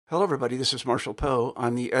Hello, everybody. This is Marshall Poe.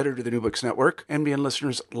 I'm the editor of the New Books Network. NBN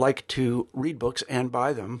listeners like to read books and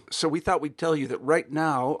buy them. So we thought we'd tell you that right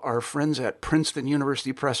now, our friends at Princeton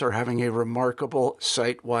University Press are having a remarkable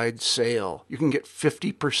site-wide sale. You can get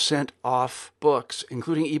 50% off books,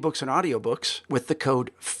 including ebooks and audiobooks, with the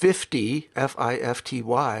code 50,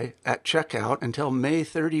 F-I-F-T-Y, at checkout until May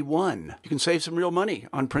 31. You can save some real money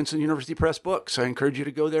on Princeton University Press books. I encourage you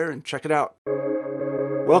to go there and check it out.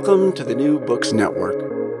 Welcome to the New Books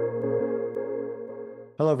Network.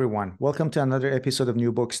 Hello, everyone. Welcome to another episode of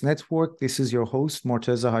New Books Network. This is your host,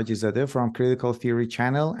 Morteza Hajizadeh from Critical Theory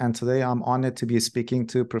Channel, and today I'm honored to be speaking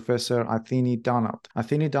to Professor Athene Donald.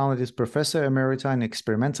 Athene Donald is Professor Emerita in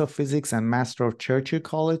Experimental Physics and Master of Churchill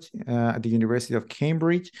College at the University of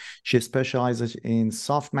Cambridge. She specializes in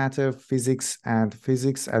soft matter physics and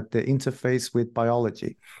physics at the interface with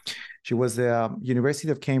biology. She was the University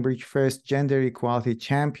of Cambridge first gender equality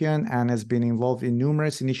champion and has been involved in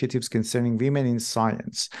numerous initiatives concerning women in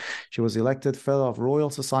science. She was elected Fellow of Royal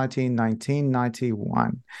Society in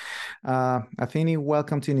 1991. Athene,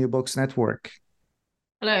 welcome to New Books Network.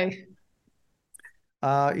 Hello.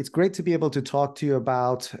 It's great to be able to talk to you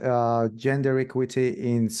about gender equity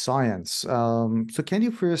in science. So can you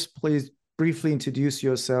first please briefly introduce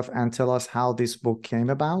yourself and tell us how this book came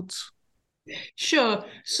about? Sure.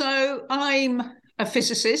 So I'm a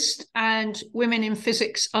physicist, and women in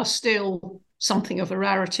physics are still something of a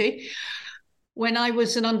rarity. When I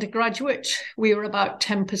was an undergraduate, we were about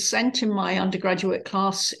 10% in my undergraduate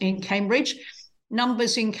class in Cambridge.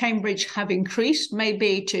 Numbers in Cambridge have increased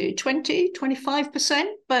maybe to 20, 25%,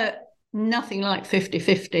 but nothing like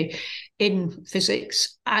 50-50 in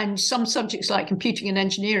physics. And some subjects like computing and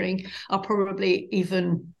engineering are probably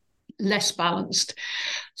even less balanced.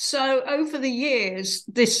 So over the years,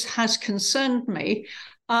 this has concerned me.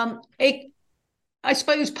 I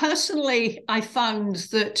suppose personally, I found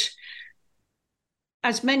that,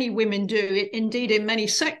 as many women do, indeed in many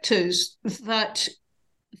sectors, that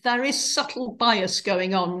there is subtle bias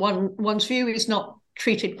going on. One's view is not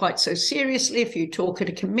treated quite so seriously. If you talk at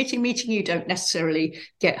a committee meeting, you don't necessarily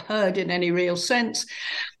get heard in any real sense.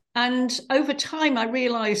 And over time, I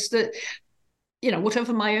realized that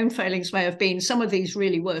whatever my own failings may have been, some of these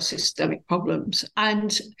really were systemic problems.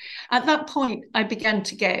 And at that point, I began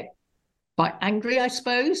to get quite angry, I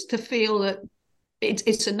suppose, to feel that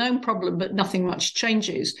it's a known problem, but nothing much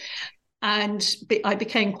changes. And I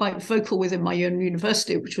became quite vocal within my own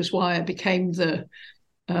university, which was why I became the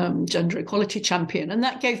gender equality champion. And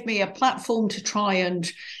that gave me a platform to try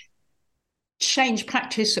and change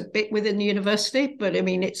practice a bit within the university. But I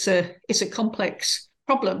mean, it's a complex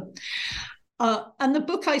problem. And the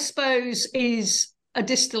book, I suppose, is a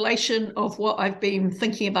distillation of what I've been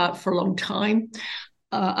thinking about for a long time.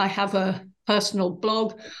 I have a personal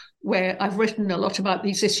blog where I've written a lot about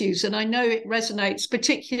these issues, and I know it resonates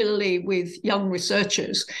particularly with young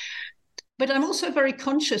researchers. But I'm also very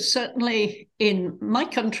conscious, certainly in my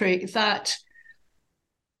country, that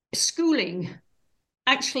schooling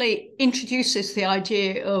actually introduces the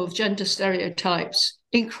idea of gender stereotypes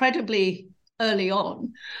incredibly early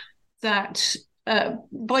on, that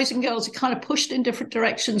boys and girls are kind of pushed in different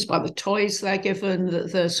directions by the toys they're given,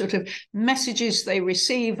 the sort of messages they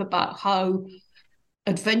receive about how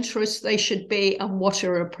adventurous they should be and what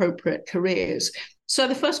are appropriate careers. So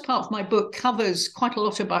the first part of my book covers quite a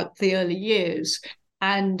lot about the early years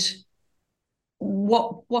and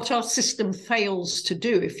what our system fails to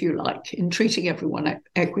do, if you like, in treating everyone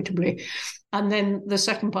equitably. And then the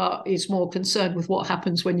second part is more concerned with what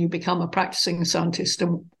happens when you become a practicing scientist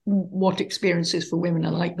and what experiences for women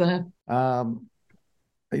are like there.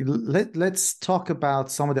 Let's talk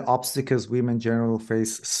about some of the obstacles women generally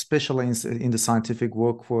face, especially in the scientific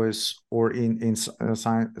workforce or in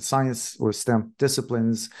science or STEM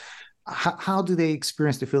disciplines. How do they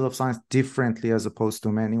experience the field of science differently as opposed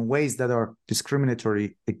to men in ways that are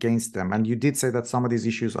discriminatory against them? And you did say that some of these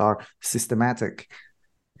issues are systematic.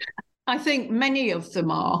 I think many of them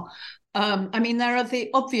are. There are the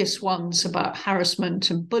obvious ones about harassment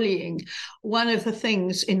and bullying. One of the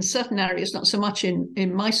things in certain areas, not so much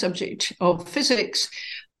in my subject of physics,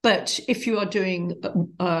 but if you are doing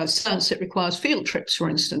science that requires field trips, for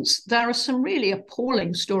instance, there are some really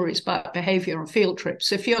appalling stories about behavior on field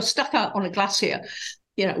trips. If you're stuck out on a glacier,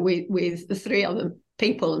 with the three other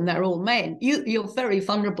people and they're all men, you're very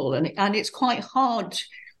vulnerable, and it's quite hard.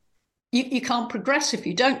 You can't progress if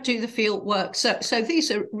you don't do the field work. So these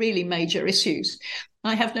are really major issues.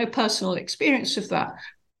 I have no personal experience of that,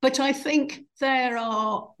 But I think there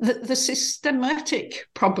are the systematic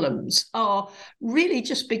problems are really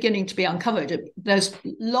just beginning to be uncovered. It's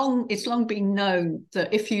long been known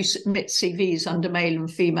that if you submit CVs under male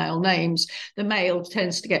and female names, the male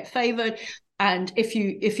tends to get favoured, and if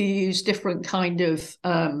you use different kind of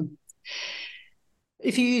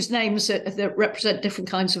if you use names that represent different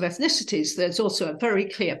kinds of ethnicities, there's also a very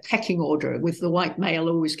clear pecking order with the white male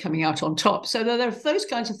always coming out on top. So there are those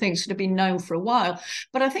kinds of things that have been known for a while.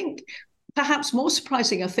 But I think perhaps more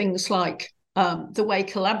surprising are things like the way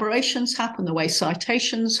collaborations happen, the way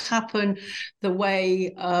citations happen, the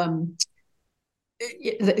way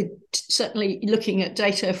certainly looking at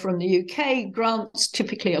data from the UK, grants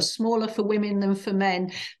typically are smaller for women than for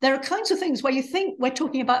men. There are kinds of things where you think we're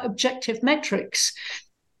talking about objective metrics,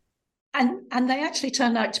 and they actually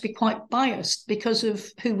turn out to be quite biased because of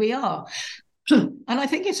who we are. And I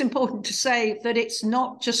think it's important to say that it's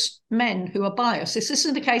not just men who are biased. This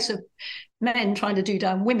isn't a case of men trying to do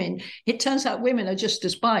down women. It turns out women are just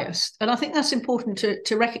as biased. And I think that's important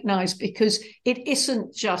to recognise, because it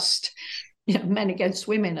isn't just men against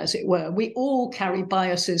women, as it were. We all carry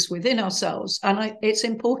biases within ourselves, and it's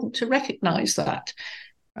important to recognize that.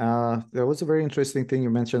 There was a very interesting thing you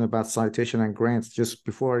mentioned about citation and grants. Just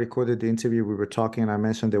before I recorded the interview, we were talking, and I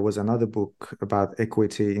mentioned there was another book about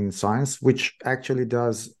equity in science, which actually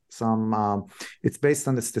does some, it's based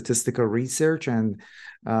on the statistical research, and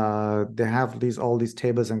they have all these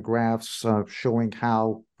tables and graphs showing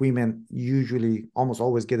how women usually almost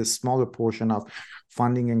always get a smaller portion of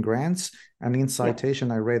funding and grants. And in citation,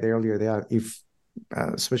 I read earlier that if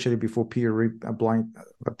especially before blind,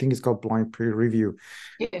 I think it's called blind peer review,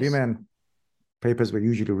 women papers were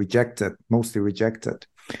usually rejected, mostly rejected.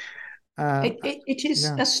 It is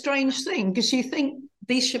a strange thing, because you think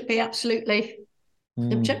these should be absolutely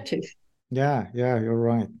objective. Yeah, you're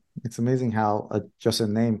right. It's amazing how just a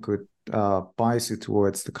name could bias you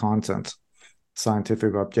towards the content,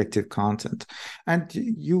 scientific or objective content. And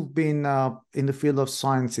you've been in the field of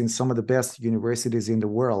science in some of the best universities in the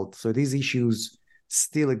world. So these issues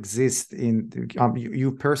still exist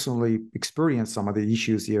you personally experienced some of the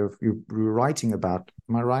issues you're writing about.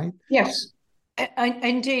 Am I right? Yes,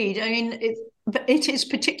 indeed. I mean, it is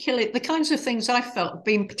particularly the kinds of things I felt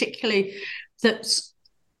being particularly that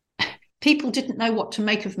people didn't know what to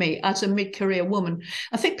make of me as a mid-career woman.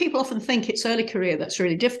 I think people often think it's early career that's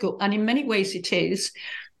really difficult, and in many ways it is.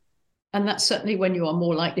 And that's certainly when you are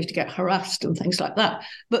more likely to get harassed and things like that.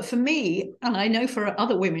 But for me, and I know for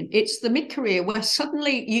other women, it's the mid-career where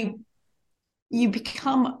suddenly you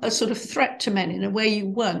become a sort of threat to men in a way you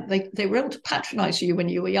weren't. They were able to patronize you when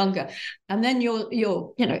you were younger. And then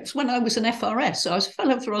it's when I was an FRS, so I was a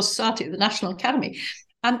fellow of the Royal Society at the National Academy.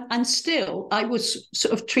 And still, I was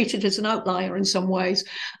sort of treated as an outlier in some ways.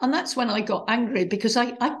 And that's when I got angry, because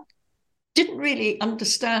I didn't really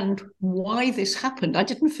understand why this happened. I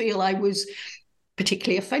didn't feel I was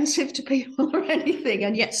particularly offensive to people or anything.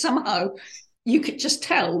 And yet somehow you could just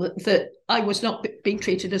tell that I was not being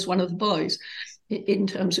treated as one of the boys in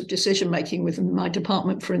terms of decision-making within my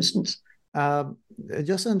department, for instance.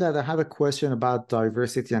 Just on that, I have a question about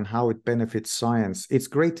diversity and how it benefits science. It's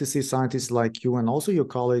great to see scientists like you and also your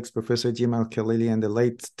colleagues, Professor Jim Al-Khalili and the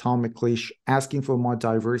late Tom McLeish, asking for more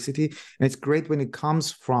diversity. And it's great when it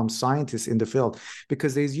comes from scientists in the field,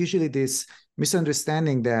 because there's usually this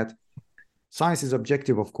misunderstanding that science is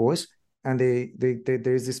objective, of course, and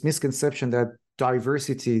there's this misconception that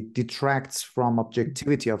diversity detracts from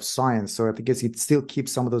objectivity of science. So I guess it still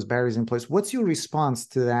keeps some of those barriers in place. What's your response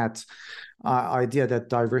to that idea that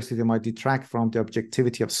diversity might detract from the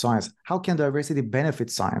objectivity of science? How can diversity benefit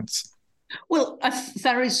science? Well,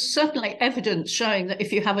 there is certainly evidence showing that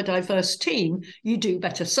if you have a diverse team, you do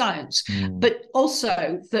better science. But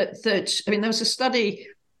also that there was a study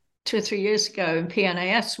 2 or 3 years ago in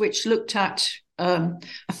PNAS which looked at, I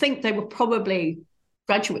think they were probably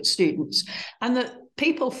graduate students, and that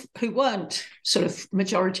people who weren't sort of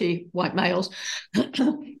majority white males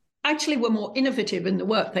actually were more innovative in the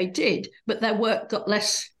work they did, but their work got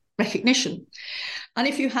less recognition. And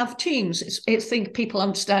if you have teams, I think people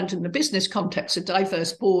understand in the business context, a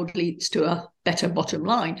diverse board leads to a better bottom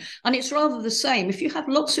line. And it's rather the same. If you have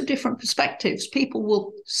lots of different perspectives, people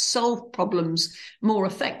will solve problems more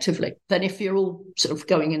effectively than if you're all sort of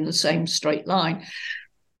going in the same straight line.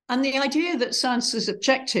 And the idea that science is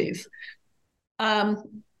objective, the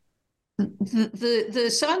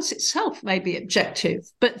science itself may be objective,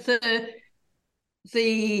 but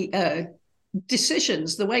the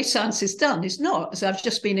decisions, the way science is done, is not, as I've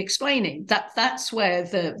just been explaining. That's where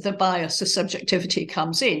the bias, the subjectivity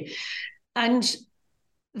comes in. And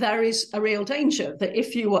there is a real danger that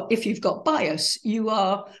if you've got bias, you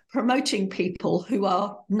are promoting people who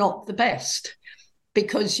are not the best,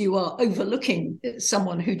 because you are overlooking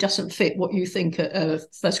someone who doesn't fit what you think a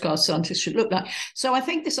first-class scientist should look like. So I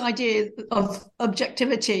think this idea of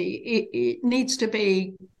objectivity, it needs to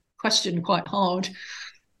be questioned quite hard.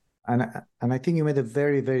 And I think you made a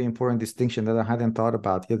very, very important distinction that I hadn't thought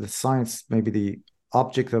about. Yeah, the science, maybe the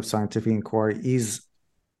object of scientific inquiry is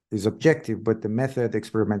objective, but the method,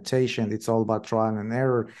 experimentation, it's all about trial and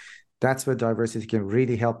error. That's where diversity can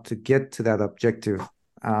really help to get to that objective.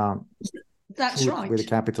 That's right. With a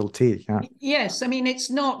capital T. Yeah. Yes. I mean, it's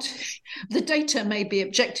not, the data may be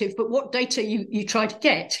objective, but what data you try to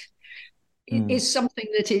get is something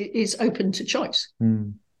that is open to choice.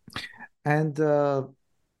 And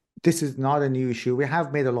this is not a new issue. We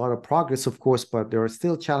have made a lot of progress, of course, but there are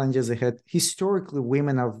still challenges ahead. Historically,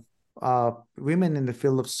 women in the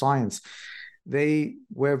field of science, they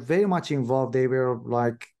were very much involved. They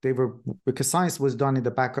were because science was done in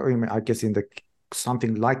the back, I guess in the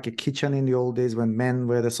something like a kitchen in the old days when men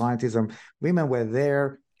were the scientists and women were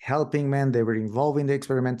there helping men. They were involved in the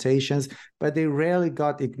experimentations, but they rarely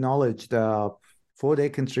got acknowledged for their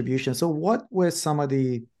contribution. So what were some of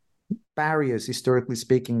the barriers, historically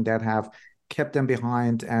speaking, that have kept them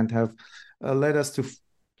behind and have led us to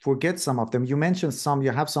forget some of them? You mentioned some,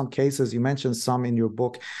 you have some cases, you mentioned some in your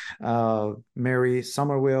book, Mary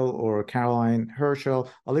Somerville or Caroline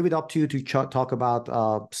Herschel. I'll leave it up to you to talk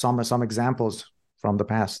about some examples from the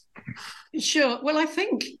past. Sure. Well, I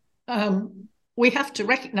think we have to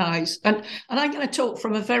recognize, and I'm going to talk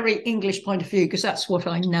from a very English point of view because that's what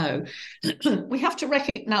I know. We have to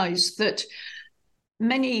recognize that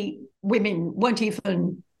many women weren't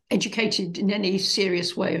even educated in any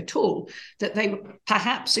serious way at all, that they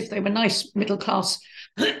perhaps, if they were nice middle class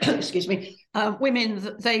excuse me, women,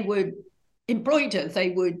 that they would embroider,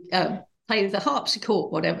 they would play the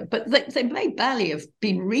harpsichord, whatever, but they may barely have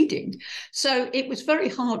been reading. So it was very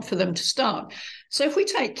hard for them to start. So if we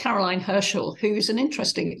take Caroline Herschel, who is an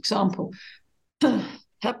interesting example,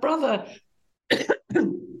 her brother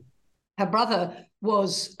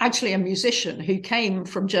was actually a musician who came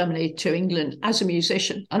from Germany to England as a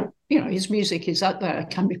musician. And, his music is out there,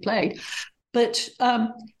 can be played. But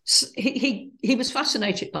he was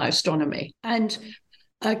fascinated by astronomy. And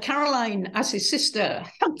Caroline, as his sister,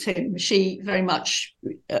 helped him. She very much,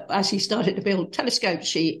 as he started to build telescopes,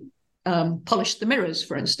 she polished the mirrors,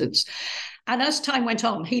 for instance. And as time went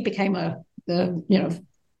on, he became a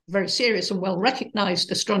very serious and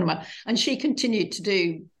well-recognized astronomer. And she continued to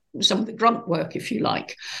do some of the grunt work, if you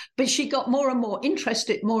like. But she got more and more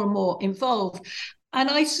interested, more and more involved. And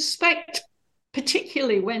I suspect,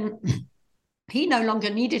 particularly when he no longer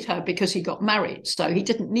needed her because he got married, so he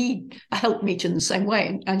didn't need a helpmeet in the same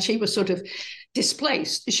way, and she was sort of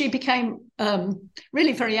displaced. She became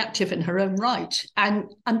really very active in her own right and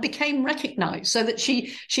became recognized, so that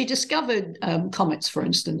she discovered comets, for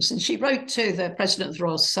instance, and she wrote to the president of the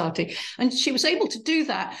Royal Society, and she was able to do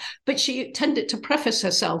that, but she tended to preface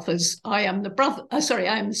herself as I am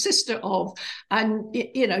the sister of, and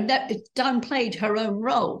downplayed her own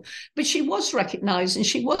role. But she was recognized and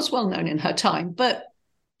she was well known in her time, but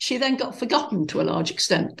she then got forgotten to a large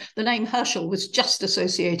extent. The name Herschel was just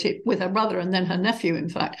associated with her brother and then her nephew, in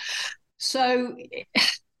fact. So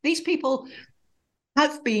these people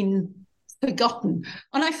have been forgotten.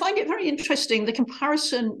 And I find it very interesting, the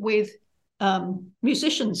comparison with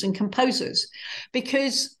musicians and composers,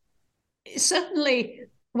 because certainly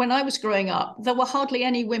when I was growing up, there were hardly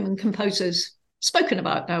any women composers spoken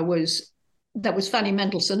about. There was Fanny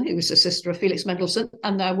Mendelssohn, who was the sister of Felix Mendelssohn,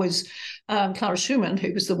 and there was Clara Schumann,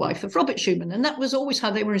 who was the wife of Robert Schumann. And that was always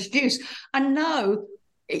how they were introduced. And now,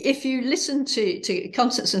 if you listen to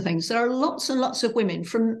concerts and things, there are lots and lots of women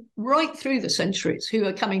from right through the centuries who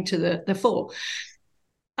are coming to the fore.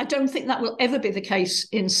 I don't think that will ever be the case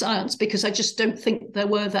in science, because I just don't think there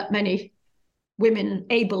were that many women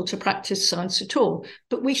able to practice science at all.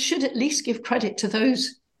 But we should at least give credit to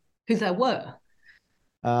those who there were.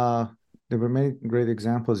 There were many great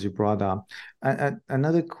examples you brought up.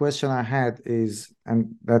 Another question I had is,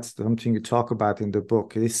 and that's something you talk about in the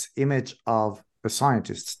book, this image of a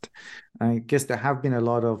scientist. I guess there have been a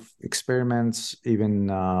lot of experiments, even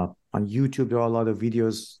on YouTube, there are a lot of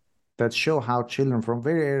videos that show how children from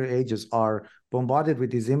very early ages are bombarded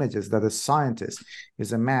with these images that a scientist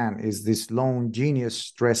is a man, is this lone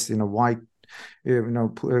genius dressed in a white,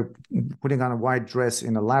 putting on a white dress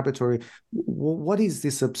in a laboratory. What is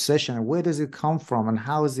this obsession? Where does it come from? And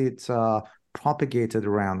how is it propagated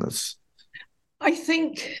around us? I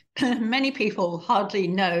think many people hardly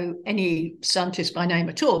know any scientists by name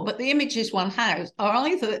at all, but the images one has are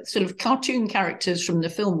either sort of cartoon characters from the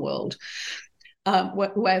film world,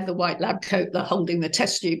 where the white lab coat, the holding the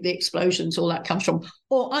test tube, the explosions, all that comes from,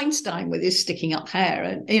 or Einstein with his sticking up hair.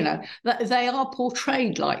 And, they are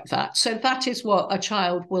portrayed like that. So that is what a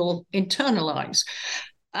child will internalize.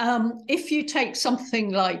 If you take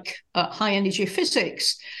something like high energy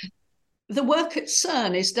physics, the work at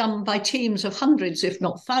CERN is done by teams of hundreds, if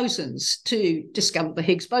not thousands, to discover the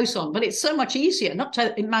Higgs boson. But it's so much easier not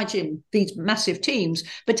to imagine these massive teams,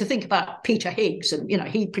 but to think about Peter Higgs. And,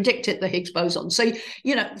 he predicted the Higgs boson. So,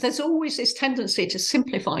 there's always this tendency to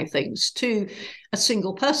simplify things to a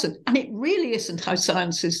single person. And it really isn't how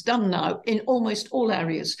science is done now in almost all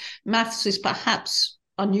areas. Maths is perhaps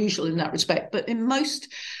unusual in that respect, but in most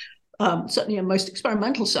certainly in most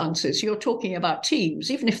experimental sciences, you're talking about teams,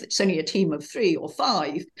 even if it's only a team of 3 or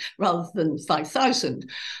 5 rather than 5,000.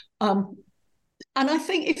 And I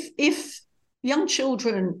think if young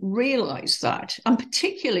children realize that, and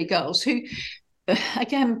particularly girls who,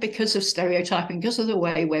 again, because of stereotyping, because of the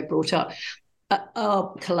way we're brought up,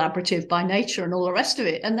 are collaborative by nature and all the rest of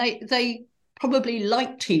it, and they probably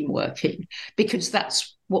like team working because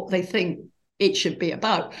that's what they think it should be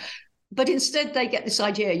about. But instead, they get this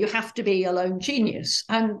idea you have to be a lone genius.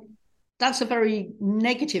 And that's a very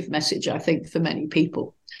negative message, I think, for many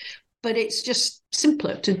people. But it's just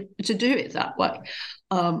simpler to do it that way.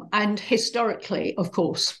 And historically, of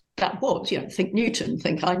course, that was, think Newton,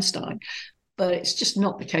 think Einstein. But it's just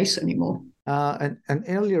not the case anymore. And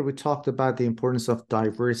earlier we talked about the importance of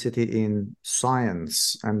diversity in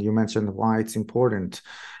science, and you mentioned why it's important.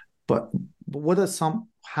 But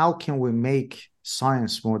how can we make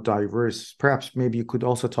science more diverse? Perhaps maybe you could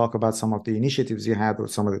also talk about some of the initiatives you had or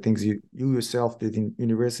some of the things you yourself did in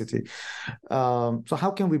university. So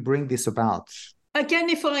how can we bring this about? Again,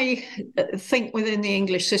 if I think within the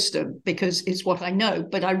English system, because it's what I know,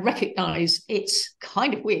 but I recognize it's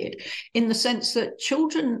kind of weird in the sense that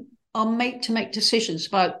children are made to make decisions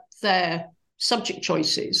about their subject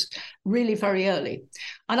choices really very early.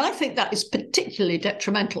 And I think that is particularly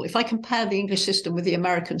detrimental. If I compare the English system with the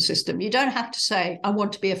American system, you don't have to say, I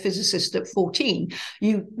want to be a physicist at 14.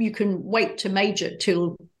 You can wait to major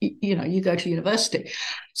till, you go to university.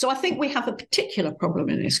 So I think we have a particular problem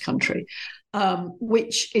in this country,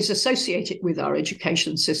 which is associated with our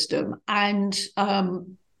education system. And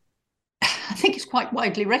I think it's quite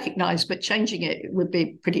widely recognized, but changing it would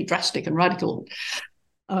be pretty drastic and radical.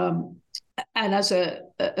 And as a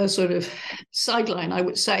sort of sideline, I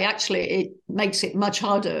would say, actually, it makes it much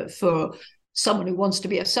harder for someone who wants to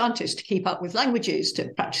be a scientist to keep up with languages, to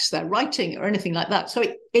practice their writing or anything like that. So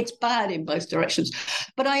it's bad in both directions.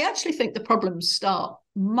 But I actually think the problems start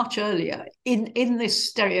much earlier in this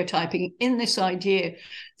stereotyping, in this idea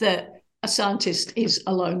that a scientist is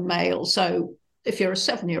a lone male. So if you're a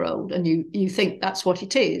 7-year-old and you think that's what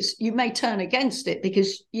it is, you may turn against it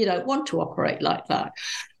because you don't want to operate like that.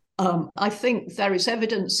 I think there is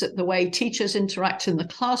evidence that the way teachers interact in the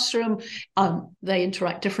classroom, they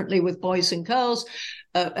interact differently with boys and girls.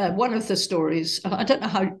 One of the stories, I don't know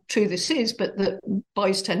how true this is, but the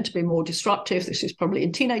boys tend to be more disruptive. This is probably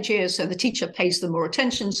in teenage years. So the teacher pays them more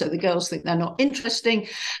attention. So the girls think they're not interesting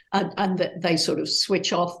and that they sort of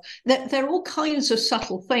switch off. There are all kinds of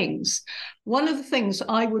subtle things. One of the things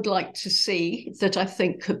I would like to see that I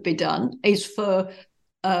think could be done is for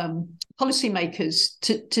policymakers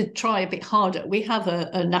to try a bit harder. We have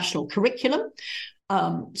a national curriculum,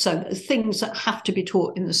 so things that have to be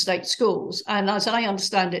taught in the state schools. And as I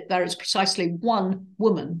understand it, there is precisely one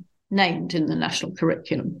woman named in the national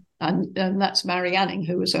curriculum, and that's Mary Anning,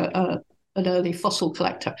 who was an early fossil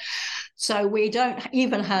collector. So we don't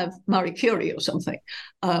even have Marie Curie or something.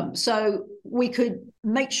 So we could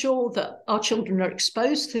make sure that our children are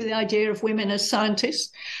exposed to the idea of women as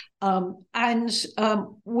scientists. And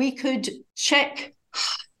we could check,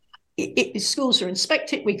 if schools are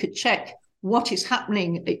inspected, we could check what is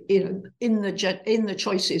happening in the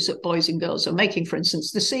choices that boys and girls are making, for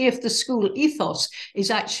instance, to see if the school ethos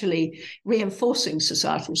is actually reinforcing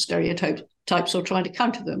societal stereotypes or trying to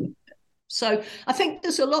counter them. So I think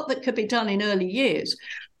there's a lot that could be done in early years.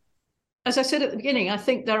 As I said at the beginning, I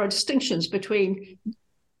think there are distinctions between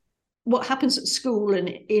what happens at school and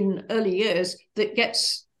in early years that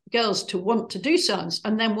gets girls to want to do science,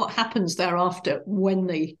 and then what happens thereafter when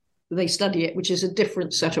they study it, which is a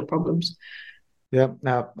different set of problems. Yeah.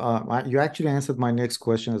 Now, you actually answered my next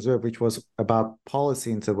question as well, which was about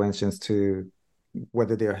policy interventions to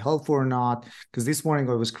whether they're helpful or not. Because this morning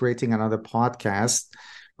I was creating another podcast.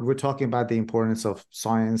 We were talking about the importance of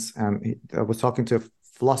science, and I was talking to a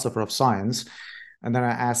philosopher of science. And then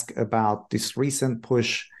I ask about this recent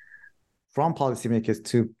push from policymakers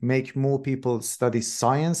to make more people study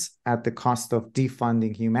science at the cost of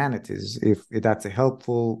defunding humanities, if that's a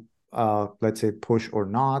helpful, let's say, push or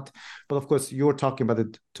not. But of course, you're talking about a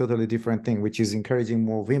totally different thing, which is encouraging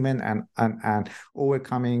more women and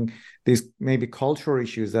overcoming these maybe cultural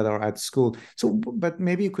issues that are at school. So, but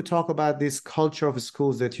maybe you could talk about this culture of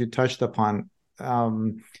schools that you touched upon.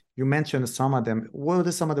 You mentioned some of them. What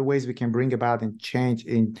are some of the ways we can bring about and change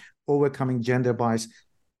in overcoming gender bias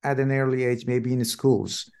at an early age, maybe in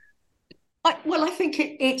schools? I think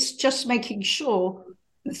it's just making sure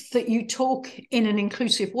that you talk in an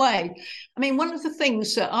inclusive way. I mean, one of the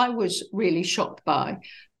things that I was really shocked by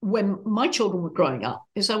when my children were growing up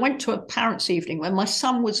is I went to a parents' evening when my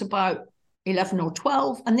son was about 11 or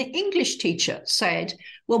 12, and the English teacher said,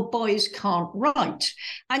 well, boys can't write.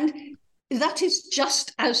 And that is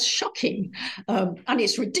just as shocking, and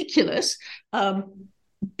it's ridiculous.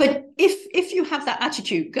 But if you have that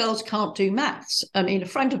attitude, girls can't do maths. I mean, a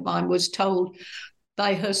friend of mine was told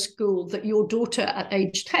by her school that your daughter at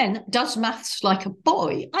age 10 does maths like a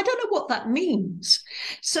boy. I don't know what that means.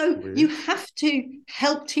 So you have to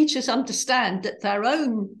help teachers understand that their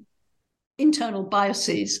own internal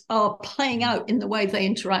biases are playing out in the way they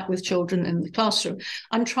interact with children in the classroom,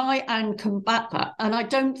 and try and combat that. And I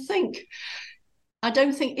don't think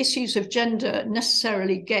issues of gender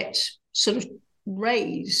necessarily get sort of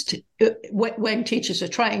raised when teachers are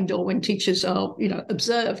trained or when teachers are,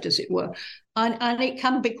 observed, as it were. And it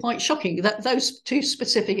can be quite shocking that those two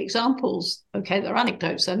specific examples, okay, they're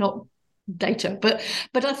anecdotes, they're not data, but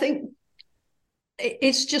I think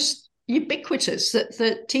it's just ubiquitous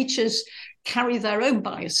that teachers carry their own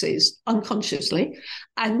biases unconsciously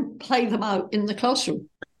and play them out in the classroom.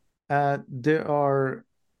 There are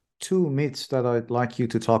two myths that I'd like you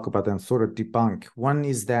to talk about and sort of debunk. One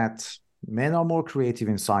is that men are more creative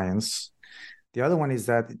in science. The other one is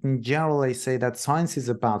that in general, they say that science is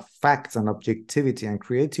about facts and objectivity, and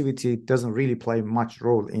creativity doesn't really play much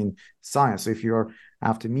role in science. So if you're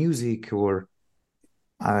after music or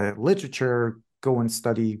literature, go and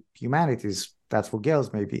study humanities. That's for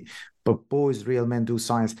girls maybe, but boys, real men do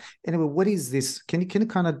science. Anyway, what is this? Can you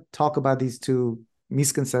kind of talk about these two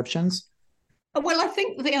misconceptions? Well, I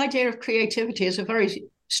think the idea of creativity is a very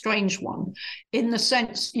strange one, in the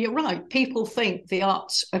sense, you're right, people think the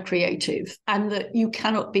arts are creative and that you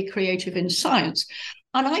cannot be creative in science.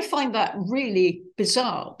 And I find that really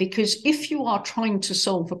bizarre, because if you are trying to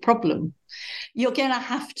solve a problem, you're going to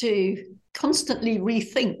have to constantly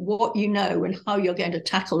rethink what you know and how you're going to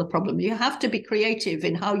tackle the problem. You have to be creative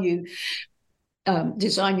in how you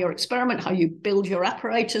design your experiment, how you build your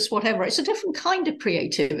apparatus, whatever. It's a different kind of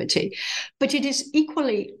creativity, but it is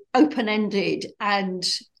equally open-ended and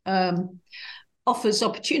offers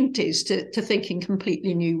opportunities to think in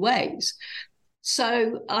completely new ways.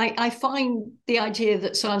 So I find the idea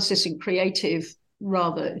that science isn't creative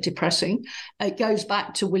rather depressing. It goes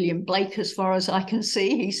back to William Blake, as far as I can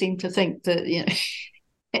see. He seemed to think that,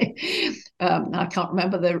 I can't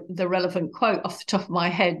remember the relevant quote off the top of my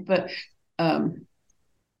head, but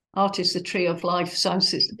art is the tree of life,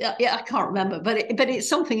 science is, I can't remember, but it's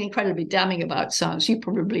something incredibly damning about science. You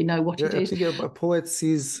probably know what it is. I think a poet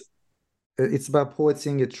sees, it's about poet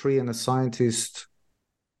seeing a tree and a scientist.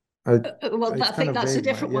 Well, I think that's a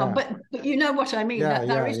different one, but you know what I mean.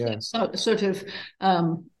 There is that sort of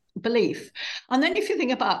belief. And then if you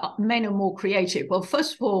think about men are more creative, well,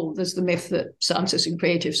 first of all, there's the myth that science isn't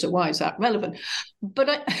creative, so why is that relevant? But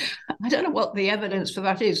I don't know what the evidence for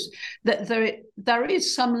that is. That there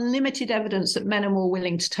is some limited evidence that men are more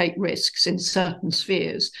willing to take risks in certain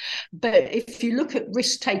spheres. But if you look at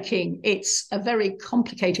risk-taking, it's a very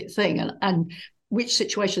complicated thing, and which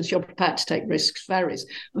situations you're prepared to take risks varies.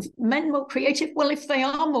 Men more creative? Well, if they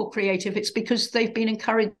are more creative, it's because they've been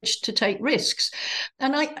encouraged to take risks.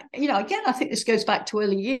 And again, I think this goes back to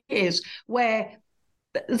early years, where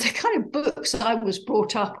the kind of books I was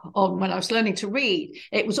brought up on when I was learning to read,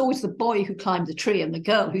 it was always the boy who climbed the tree and the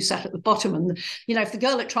girl who sat at the bottom. And, if the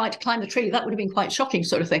girl had tried to climb the tree, that would have been quite shocking,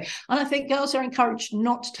 sort of thing. And I think girls are encouraged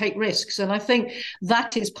not to take risks. And I think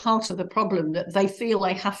that is part of the problem, that they feel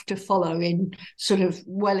they have to follow in sort of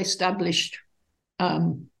well-established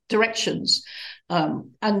directions.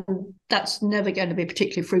 And that's never going to be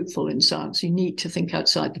particularly fruitful in science. You need to think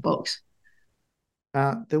outside the box.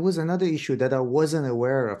 There was another issue that I wasn't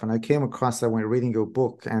aware of, and I came across that when reading your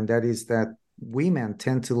book, and that is that women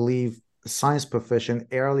tend to leave the science profession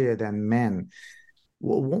earlier than men.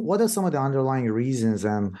 What are some of the underlying reasons,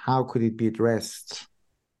 and how could it be addressed?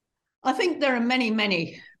 I think there are many,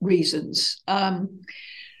 many reasons.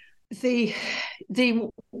 the the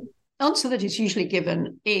answer that is usually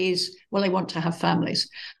given is, well, they want to have families.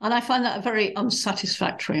 And I find that a very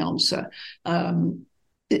unsatisfactory answer. I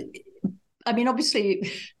mean,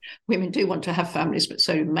 obviously, women do want to have families, but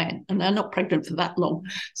so do men, and they're not pregnant for that long.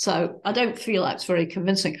 So I don't feel that's very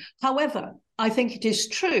convincing. However, I think it is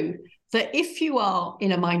true that if you are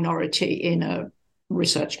in a minority in a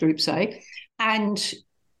research group, say, and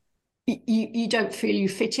you don't feel you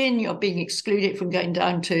fit in, you're being excluded from going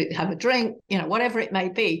down to have a drink, whatever it may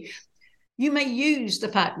be, you may use the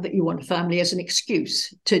fact that you want a family as an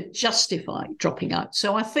excuse to justify dropping out.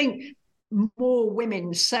 So I think more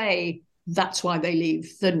women say that's why they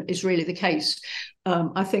leave than is really the case.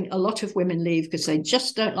 I think a lot of women leave because they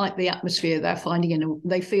just don't like the atmosphere they're finding and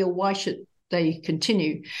they feel, why should they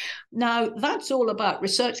continue? Now, that's all about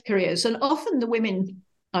research careers. And often the women,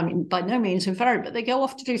 I mean, by no means invariably, but they go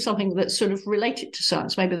off to do something that's sort of related to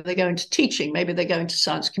science. Maybe they go into teaching, maybe they go into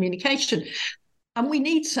science communication. And we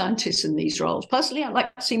need scientists in these roles. Personally, I'd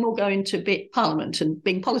like to see more go into Parliament and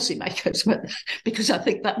being policymakers, because I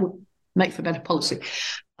think that would make for better policy.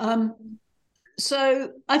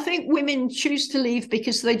 So I think women choose to leave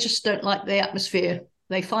because they just don't like the atmosphere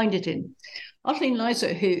they find it in. Athene,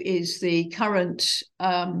 who is the current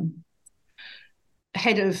head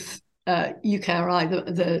of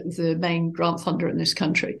UKRI, the main grant funder in this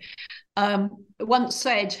country, once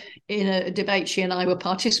said in a debate she and I were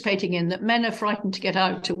participating in that men are frightened to get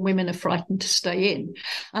out and women are frightened to stay in.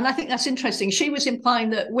 And I think that's interesting. She was implying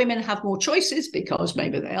that women have more choices because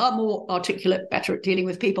maybe they are more articulate, better at dealing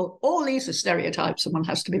with people. All these are stereotypes and one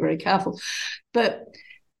has to be very careful. But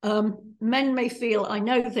men may feel, I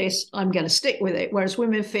know this, I'm going to stick with it. Whereas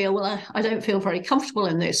women feel, well, I don't feel very comfortable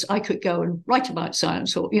in this. I could go and write about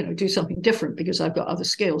science or, do something different because I've got other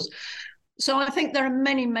skills. So I think there are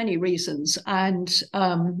many, many reasons. And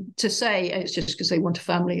to say it's just because they want a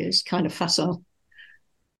family is kind of facile.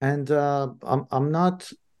 And I'm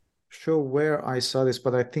not sure where I saw this,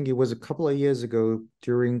 but I think it was a couple of years ago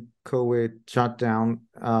during COVID shutdown.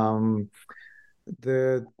 I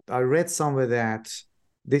read somewhere that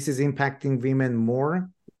this is impacting women more,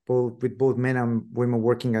 with both men and women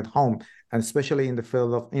working at home, and especially in the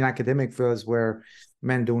field in academic fields where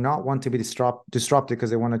men do not want to be disrupted because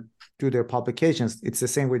they want to do their publications. It's the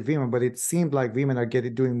same with women, but it seemed like women are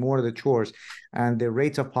doing more of the chores, and the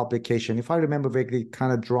rate of publication, if I remember vaguely,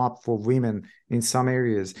 kind of dropped for women in some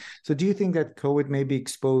areas. So do you think that COVID maybe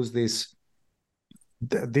exposed these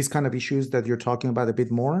kind of issues that you're talking about a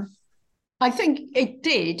bit more? I think it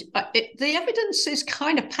did. The evidence is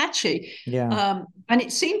kind of patchy. Yeah. And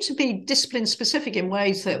it seemed to be discipline specific in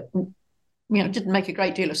ways that, didn't make a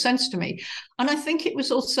great deal of sense to me. And I think it was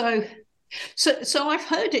also, so I've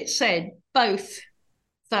heard it said both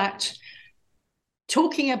that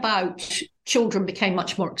talking about children became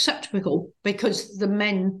much more acceptable because the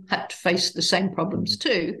men had to face the same problems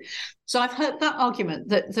too. So I've heard that argument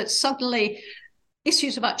that suddenly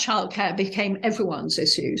issues about childcare became everyone's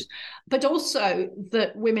issues, but also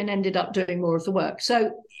that women ended up doing more of the work.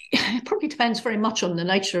 So it probably depends very much on the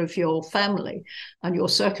nature of your family and your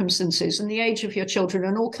circumstances and the age of your children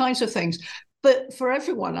and all kinds of things. But for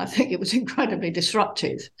everyone, I think it was incredibly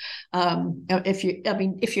disruptive.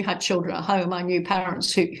 If you had children at home, I knew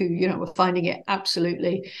parents who were finding it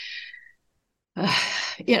absolutely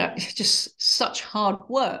just such hard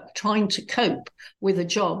work trying to cope with a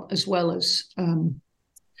job as well as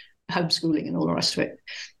homeschooling and all the rest of it.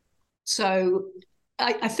 So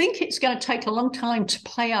I think it's going to take a long time to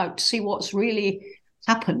play out to see what's really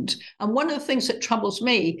happened. And one of the things that troubles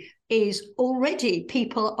me is already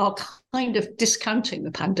people are kind of discounting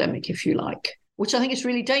the pandemic, if you like, which I think is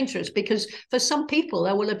really dangerous, because for some people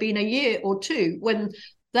there will have been a year or two when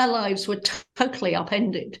their lives were totally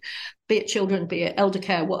upended, be it children, be it elder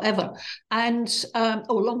care, whatever, and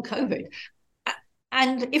or long COVID.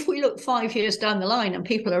 And if we look 5 years down the line and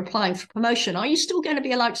people are applying for promotion, are you still going to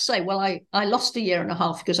be allowed to say, well, I lost a year and a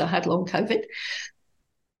half because I had long COVID?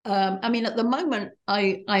 At the moment,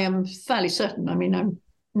 I am fairly certain, I'm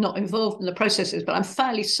not involved in the processes, but I'm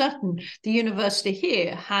fairly certain the university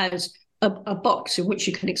here has a box in which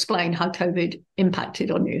you can explain how COVID impacted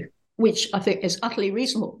on you, which I think is utterly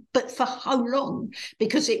reasonable. But for how long?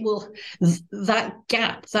 Because that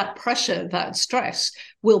gap, that pressure, that stress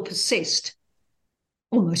will persist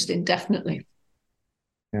almost indefinitely.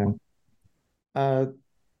 Yeah.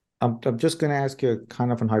 I'm just going to ask you a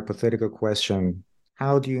kind of an hypothetical question.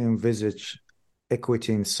 How do you envisage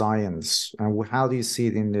equity in science? And how do you see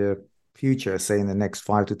it in the future, say in the next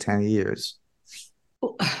 5 to 10 years?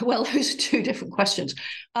 Well, those are two different questions.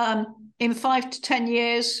 In 5 to 10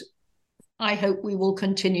 years, I hope we will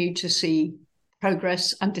continue to see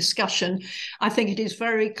progress and discussion. I think it is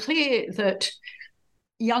very clear that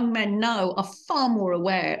young men now are far more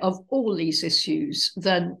aware of all these issues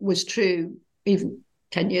than was true even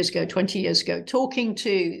 10 years ago, 20 years ago. Talking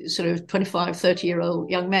to sort of 25, 30-year-old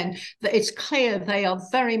young men, that it's clear they are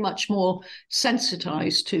very much more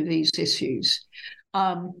sensitized to these issues.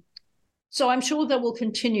 So I'm sure there will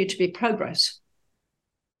continue to be progress,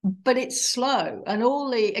 but it's slow. And all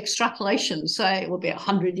the extrapolations say it will be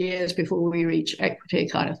 100 years before we reach equity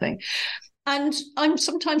kind of thing. And I'm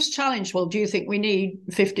sometimes challenged, well, do you think we need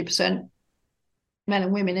 50% men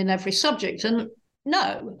and women in every subject? And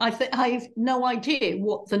no, I have no idea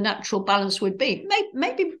what the natural balance would be.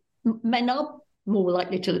 Maybe men are more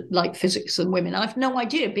likely to like physics than women. I have no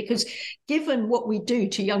idea, because given what we do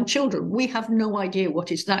to young children, we have no idea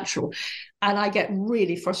what is natural. And I get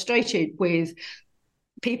really frustrated with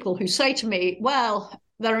people who say to me, well,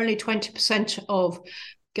 there are only 20% of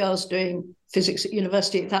girls doing physics at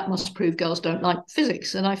university. That must prove girls don't like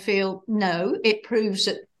physics. And I feel, no, it proves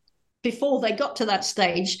that before they got to that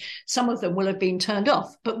stage, some of them will have been turned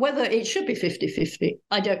off. But whether it should be 50-50,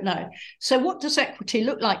 I don't know. So what does equity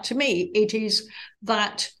look like to me? It is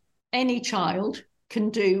that any child can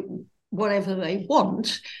do whatever they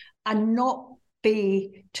want and not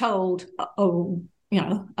be told, oh, you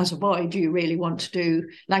know, as a boy, do you really want to do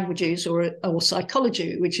languages or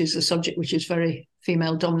psychology, which is a subject which is very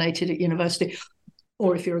female dominated at university?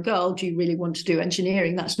 Or if you're a girl, do you really want to do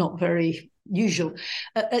engineering? That's not very usual.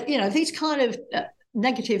 You know, these kind of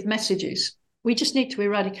negative messages, we just need to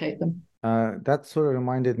eradicate them. That sort of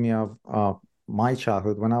reminded me of my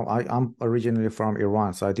childhood. When I'm originally from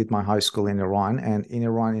Iran, so I did my high school in Iran. And in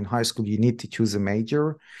Iran, in high school, you need to choose a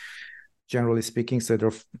major, generally speaking. So there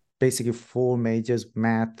are basically 4 majors: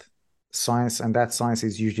 math, science, and that science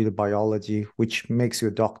is usually biology, which makes you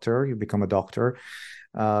a doctor. You become a doctor.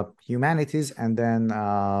 Humanities, and then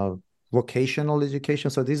vocational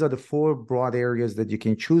education. So these are the 4 broad areas that you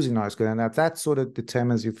can choose in high school, and that sort of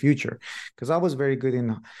determines your future. Because I was very good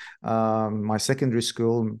in my secondary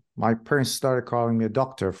school. My parents started calling me a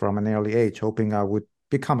doctor from an early age, hoping I would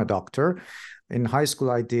become a doctor. In high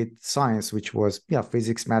school, I did science, which was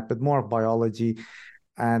physics, math, but more of biology.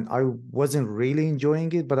 And I wasn't really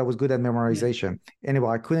enjoying it, but I was good at memorization. Anyway,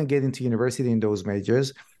 I couldn't get into university in those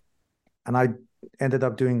majors, and I ended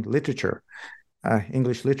up doing literature,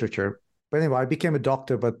 English literature. But anyway, I became a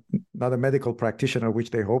doctor, but not a medical practitioner, which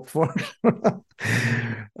they hoped for.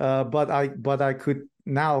 But I could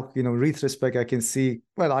now, you know, retrospect, I can see,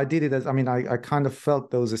 well, I did it as, I kind of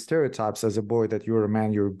felt those stereotypes as a boy, that you're a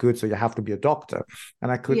man, you're good, so you have to be a doctor.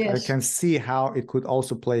 And I can see how it could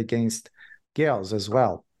also play against girls as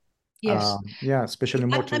well. Yes. Especially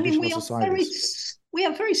more traditional societies. We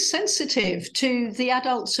are very sensitive to the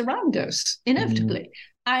adults around us, inevitably.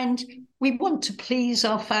 And we want to please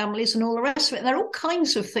our families and all the rest of it. There are all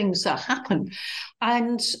kinds of things that happen.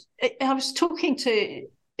 And I was talking to,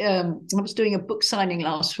 I was doing a book signing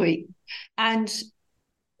last week, and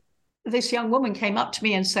this young woman came up to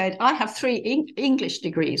me and said, I have 3 English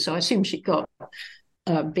degrees. So I assume she got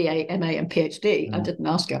BA, MA, and PhD. I didn't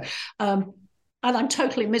ask her. And I'm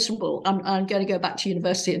totally miserable. I'm going to go back to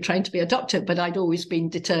university and train to be a doctor, but I'd always been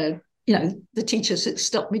deterred. You know, the teachers had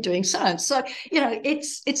stopped me doing science. So, you know,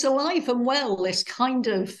 it's alive and well, this kind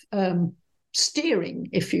of steering,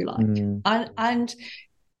 if you like. And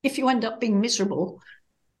if you end up being miserable,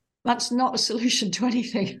 that's not a solution to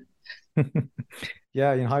anything.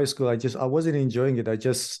 Yeah, in high school, I wasn't enjoying it. I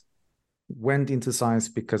just went into science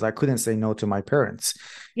because I couldn't say no to my parents.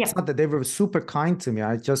 Yeah. It's not that they were super kind to me.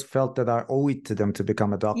 I just felt that I owe it to them to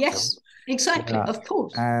become a doctor. Yes, exactly. Yeah. Of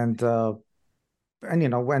course. And you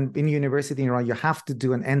know, when in university in Iran, you have to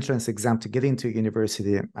do an entrance exam to get into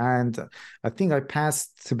university. And I think I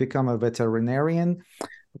passed to become a veterinarian,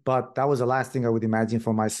 but that was the last thing I would imagine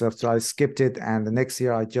for myself. So I skipped it. And the next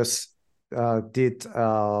year I just did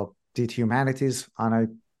humanities, and I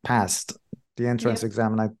passed the entrance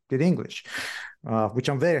exam, and I did English, which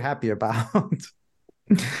I'm very happy about.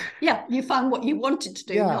 Yeah, you found what you wanted to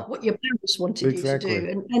do, not what your parents wanted you to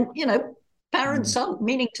do. And you know, parents aren't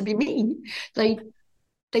meaning to be mean.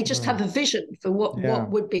 They just have a vision for what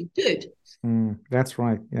would be good. That's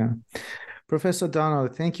right. Yeah. Professor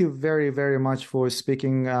Donald, thank you very, very much for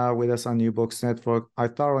speaking with us on New Books Network. I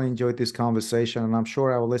thoroughly enjoyed this conversation, and I'm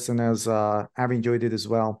sure our listeners have enjoyed it as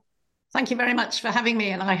well. Thank you very much for having me,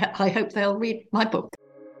 and I hope they'll read my book.